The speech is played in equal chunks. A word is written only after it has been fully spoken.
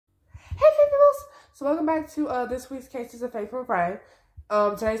So welcome back to this week's Cases of Faith from Friday.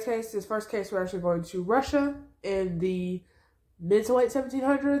 Today's case, this first case, we're actually going to Russia in the mid to late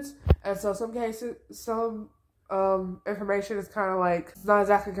 1700s. And so some cases, some information is kind of like, it's not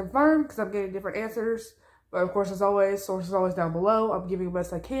exactly confirmed because I'm getting different answers. But of course, as always, sources always down below. I'm giving the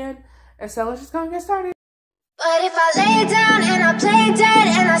best I can. And so let's just go and get started. But if I lay down and I play dead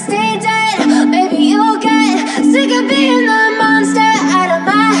and I stay dead, maybe you'll get sick of being the monster out of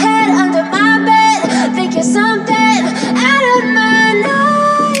my head, under my bed. Think you're something out of my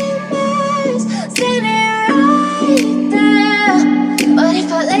nightmares, standing right there. But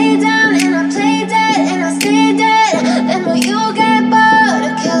if I lay down and I play dead and I stay dead, then will you get bored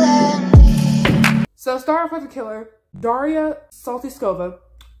of killing me? So start off with the killer. Darya SALTYkova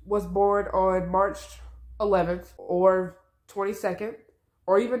was born on March 11th or 22nd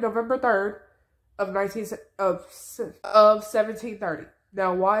or even November 3rd of 1730.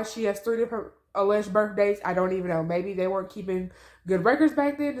 Now, why she has 3 different alleged birth dates, I don't even know. Maybe they weren't keeping good records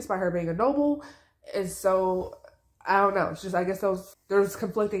back then, despite her being a noble. And so, I don't know. It's just, I guess there's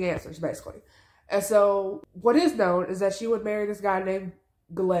conflicting answers, basically. And so, what is known is that she would marry this guy named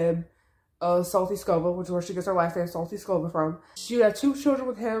Gleb SALTYkova, which is where she gets her last name SALTYkova from. She would have 2 children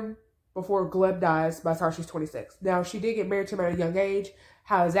with him before Gleb dies by the time she's 26. Now, she did get married to him at a young age.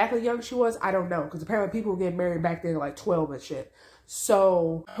 How exactly young she was, I don't know. Because apparently people were getting married back then at like 12 and shit.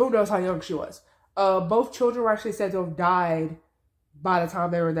 So, who knows how young she was. Both children were actually said to have died by the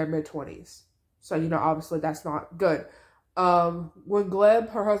time they were in their mid-20s. So, you know, obviously that's not good. When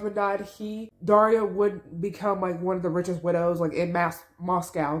Gleb, her husband, died, Darya would become like one of the richest widows like in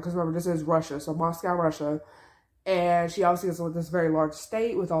Moscow. Because remember, this is Russia. So, Moscow, Russia. And she obviously is this very large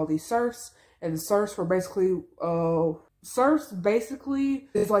state with all these serfs. And the serfs were basically,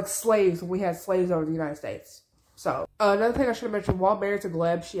 is like slaves when we had slaves over the United States. So, another thing I should have mentioned, while married to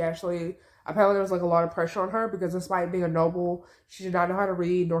Gleb, she actually, apparently there was like a lot of pressure on her because despite being a noble, she did not know how to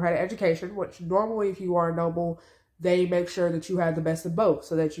read nor had an education, which normally if you are a noble, they make sure that you have the best of both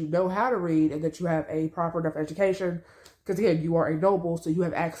so that you know how to read and that you have a proper enough education. Because again, you are a noble, so you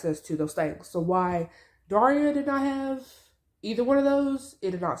have access to those things. So why Darya did not have either one of those, it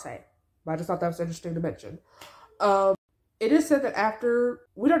did not say. But I just thought that was interesting to mention. It is said that after,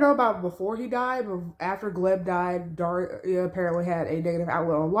 we don't know about before he died, but after Gleb died, Darya apparently had a negative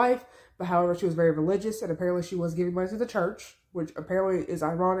outlook on life. But however, she was very religious, and apparently she was giving money to the church, which apparently is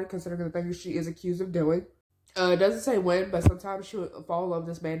ironic considering the things she is accused of doing. It doesn't say when, but sometimes she would fall in love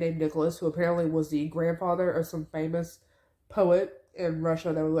with this man named Nicholas, who apparently was the grandfather of some famous poet in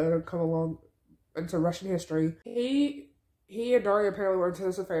Russia that would later come along into Russian history. He and Darya apparently were into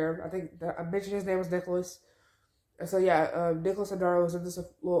this affair. I think I mentioned his name was Nicholas. And so yeah, Nicholas and Darya was in this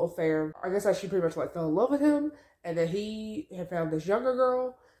little affair. I guess she pretty much like fell in love with him, and then he had found this younger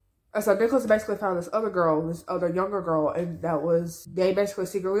girl. And so Nicholas basically found this other girl, this other younger girl, and they basically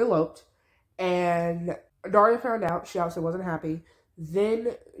secretly eloped. And Darya found out. She obviously wasn't happy.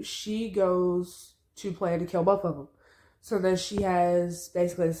 Then she goes to plan to kill both of them. So then she has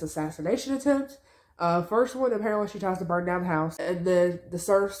basically this assassination attempt. First one, apparently she tries to burn down the house. And then the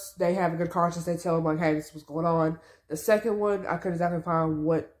serfs, they have a good conscience. They tell them like, hey, this is what's going on. The second one, I couldn't exactly find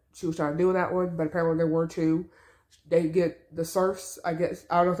what she was trying to do in that one. But apparently there were 2. They get the serfs, I guess,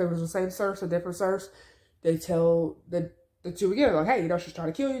 I don't know if it was the same serfs or different serfs. They tell the 2 again, like, hey, you know, she's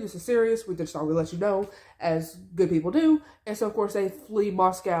trying to kill you. This is serious. We just thought we'd let you know, as good people do. And so, of course, they flee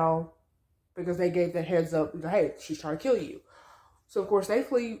Moscow because they gave the heads up, hey, she's trying to kill you. So, of course, they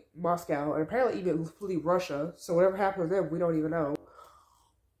flee Moscow and apparently even flee Russia. So, whatever happened to them, we don't even know.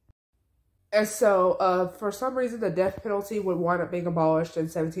 And so, for some reason, the death penalty would wind up being abolished in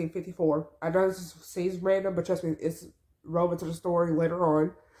 1754. I know this seems random, but trust me, it's relevant to the story later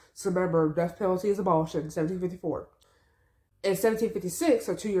on. So, remember, death penalty is abolished in 1754. In 1756,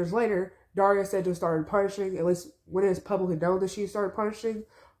 so 2 years later, Darya said to have started punishing, at least when it is publicly known that she started punishing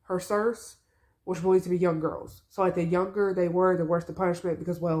her serfs, which believed to be young girls. So, like, the younger they were, the worse the punishment,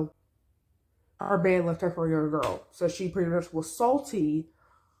 because, well, her man left her for a younger girl. So, she pretty much was salty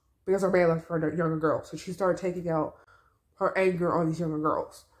because her man left for a younger girl. So, she started taking out her anger on these younger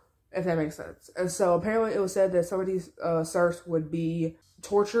girls, if that makes sense. And so, apparently, it was said that some of these serfs would be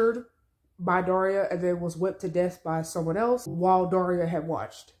tortured by Darya and then was whipped to death by someone else while Darya had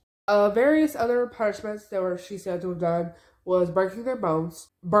watched. Various other punishments that she said to have done was breaking their bones,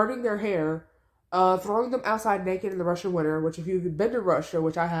 burning their hair, throwing them outside naked in the Russian winter, which if you've been to Russia,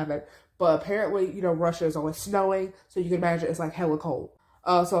 which I haven't, but apparently, you know, Russia is always snowing, so you can imagine it's like hella cold.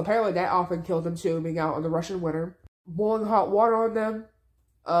 So apparently that often killed them too, being out in the Russian winter. Boiling hot water on them,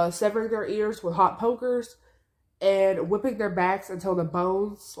 severing their ears with hot pokers, and whipping their backs until the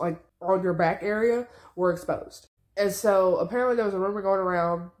bones, like on your back area, were exposed. And so apparently there was a rumor going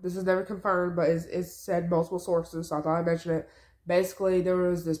around. This is never confirmed, but it's said multiple sources, so I thought I'd mention it. Basically, there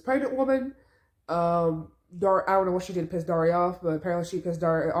was this pregnant woman. I don't know what she did to piss Darya off, but apparently she pissed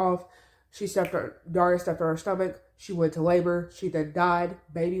Darya off. Darya stepped on her stomach. She went to labor. She then died.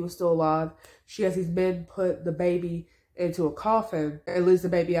 Baby was still alive. She has these men put the baby into a coffin and leaves the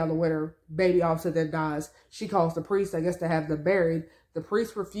baby out in the winter. Baby obviously then dies. She calls the priest, I guess, to have them buried. The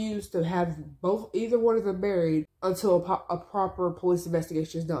priest refused to have either one of them buried until a proper police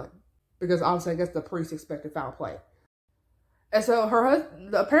investigation is done. Because obviously, I guess the priest expected foul play. And so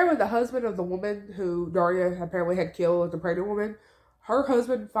apparently the husband of the woman who Darya apparently had killed, the pregnant woman, her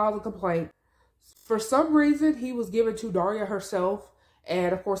husband filed a complaint. For some reason, he was given to Darya herself,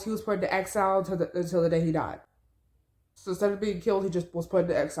 and of course, he was put into exile until the day he died. So instead of being killed, he just was put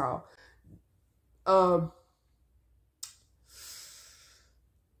into exile.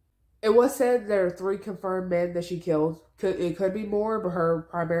 It was said there are 3 confirmed men that she killed. It could be more, but her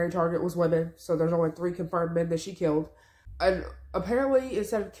primary target was women, so there's only 3 confirmed men that she killed. And apparently,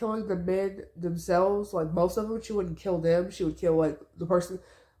 instead of killing the men themselves, like most of them, she wouldn't kill them. She would kill like the person,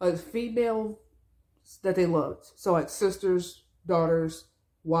 like female that they loved. So like sisters, daughters,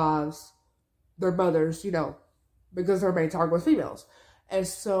 wives, their mothers, you know, because her main target was females. And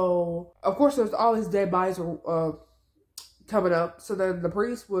so, of course, there's all these dead bodies coming up. So then the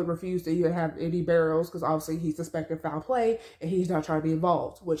priest would refuse to even have any burials because obviously he suspected foul play and he's not trying to be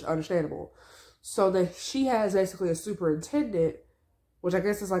involved, which is understandable. So that she has basically a superintendent, which I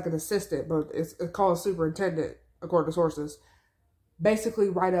guess is like an assistant, but it's called a superintendent, according to sources. Basically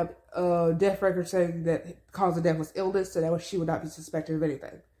write up a death record saying that cause of death was illness, so that way she would not be suspected of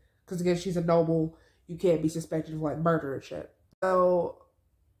anything. Because again, she's a noble, you can't be suspected of like murder and shit. So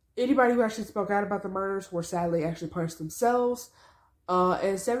anybody who actually spoke out about the murders were sadly actually punished themselves. In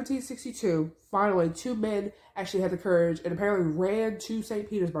 1762, finally, 2 men actually had the courage and apparently ran to St.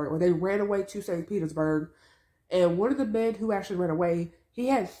 Petersburg. Or they ran away to St. Petersburg. And one of the men who actually ran away, he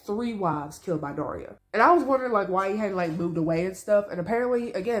had 3 wives killed by Darya. And I was wondering, like, why he hadn't, like, moved away and stuff. And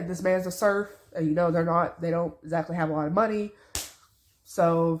apparently, again, this man's a serf. And, you know, they don't exactly have a lot of money.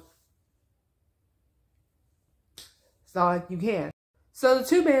 So, it's not like you can. So the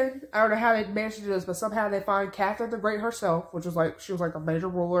 2 men, I don't know how they managed to do this, but somehow they find Catherine the Great herself, which was like, she was like a major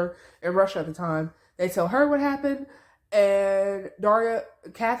ruler in Russia at the time. They tell her what happened, and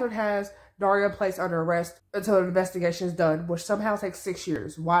Catherine has Darya placed under arrest until an investigation is done, which somehow takes 6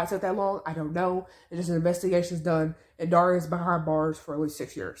 years. Why it took that long, I don't know. It's just an investigation is done, and Darya is behind bars for at least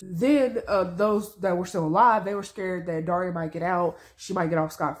 6 years. Then those that were still alive, they were scared that Darya might get out, she might get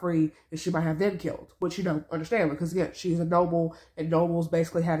off scot-free, and she might have them killed. Which, you know, understand, because again, she's a noble, and nobles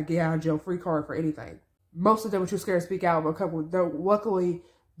basically had a get out of jail free card for anything. Most of them were too scared to speak out, but luckily,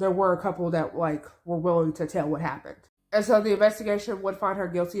 there were a couple that like were willing to tell what happened. And so the investigation would find her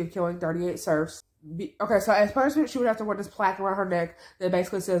guilty of killing 38 serfs. Okay, so as punishment, she would have to wear this plaque around her neck that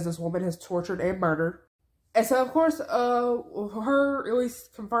basically says this woman has tortured and murdered. And so, of course, her at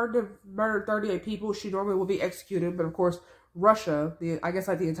least confirmed to murder 38 people. She normally would be executed, but of course, Russia, I guess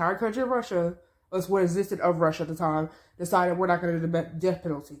like the entire country of Russia, was what existed of Russia at the time, decided we're not going to do the death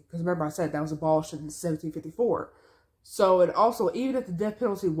penalty. Because remember I said that was abolished in 1754. So, and also, even if the death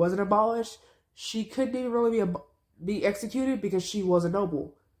penalty wasn't abolished, she couldn't even really be executed because she was a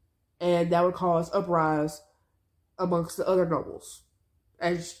noble. And that would cause uprise amongst the other nobles.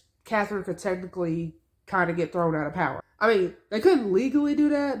 And Catherine could technically kind of get thrown out of power. I mean, they couldn't legally do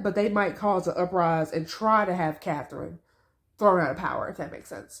that, but they might cause an uprise and try to have Catherine thrown out of power, if that makes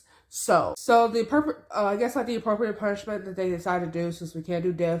sense. So the I guess like the appropriate punishment that they decided to do, since we can't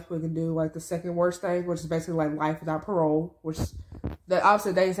do death, we can do like the second worst thing, which is basically like life without parole, which that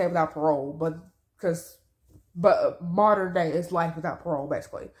obviously they didn't say without parole, but modern day is life without parole,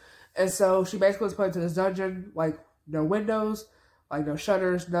 basically. And so she basically was put into this dungeon, like no windows, like no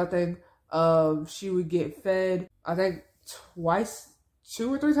shutters, nothing. She would get fed, I think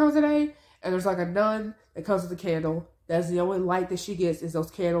 2 or 3 times a day. And there's like a nun that comes with a candle. That's the only light that she gets, is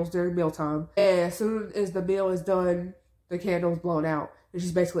those candles during mealtime. And as soon as the meal is done, the candle is blown out. And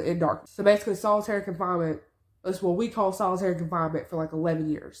she's basically in darkness. So basically solitary confinement, that's what we call solitary confinement, for like 11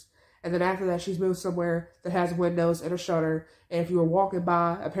 years. And then after that, she's moved somewhere that has windows and a shutter. And if you were walking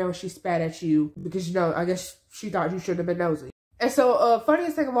by, apparently she spat at you because, you know, I guess she thought you shouldn't have been nosy. And so,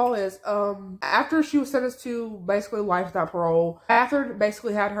 funniest thing of all is, after she was sentenced to basically life without parole, Catherine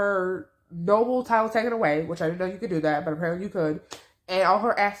basically had her noble title taken away, which I didn't know you could do that, but apparently you could. And all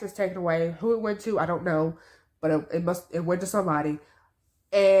her assets taken away. Who it went to, I don't know, but it went to somebody.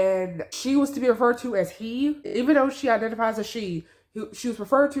 and she was to be referred to as he, even though she identifies as she was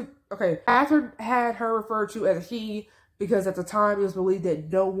referred to, Catherine had her referred to as he because at the time it was believed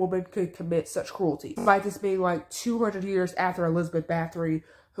that no woman could commit such cruelty, despite this being like 200 years after Elizabeth Bathory,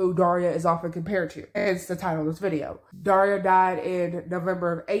 who Darya is often compared to. Hence the title of this video. Darya died in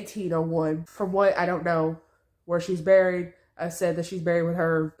November of 1801. From what I don't know where she's buried, I said that she's buried with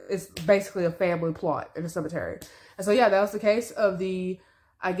her. It's basically a family plot in a cemetery. And so yeah, that was the case of the,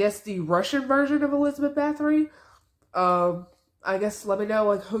 I guess, the Russian version of Elizabeth Bathory. I guess let me know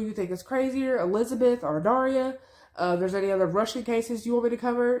like who you think is crazier, Elizabeth or Darya. If there's any other Russian cases you want me to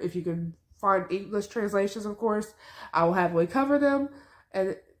cover, if you can find English translations, of course, I will happily cover them.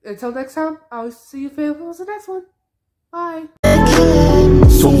 And until next time, I'll see you fans in the next one. Bye.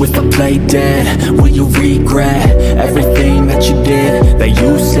 So if I play dead, will you regret everything that you did, that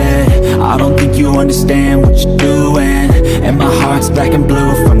you said? I don't think you understand what you're doing, and my heart's black and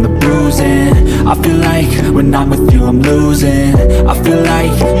blue from the bruising. I feel like when I'm with you I'm losing. I feel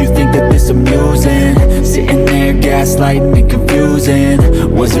like you think that this amusing, sitting there gaslighting and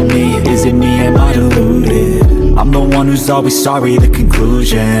confusing. Was it me? Is it me? Am I deluded? I'm the one who's always sorry, the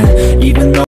conclusion. Even though